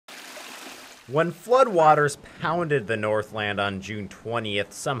When floodwaters pounded the Northland on June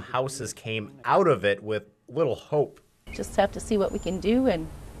 20th, some houses came out of it with little hope. Just have to see what we can do and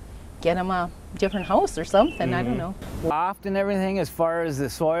get them a different house or something. I don't know. Loft and everything, as far as the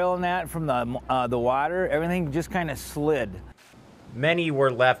soil and that from the water, everything just kind of slid. Many were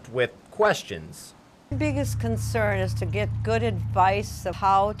left with questions. The biggest concern is to get good advice of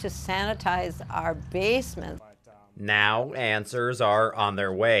how to sanitize our basement. Now answers are on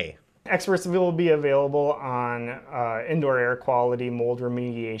their way. Experts will be available on indoor air quality, mold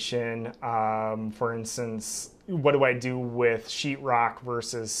remediation. For instance, what do I do with sheetrock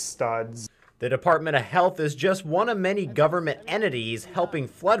versus studs? The Department of Health is just one of many government entities helping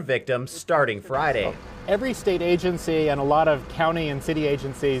flood victims starting Friday. Every state agency and a lot of county and city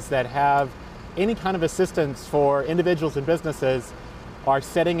agencies that have any kind of assistance for individuals and businesses are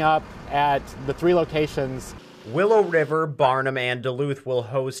setting up at the 3 locations. Willow River, Barnum, and Duluth will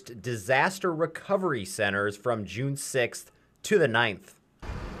host disaster recovery centers from June 6th to the 9th.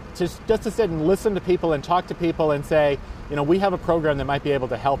 Just to sit and listen to people and talk to people and say, you know, we have a program that might be able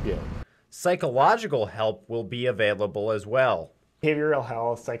to help you. Psychological help will be available as well. Behavioral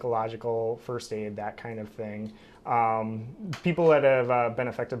health, psychological, first aid, that kind of thing. People that have been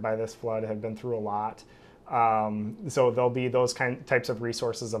affected by this flood have been through a lot. So there'll be those types of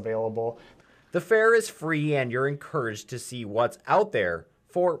resources available. The fair is free and you're encouraged to see what's out there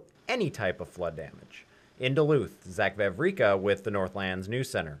for any type of flood damage. In Duluth, Zach Vavrika with the Northlands News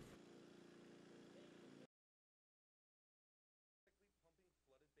Center.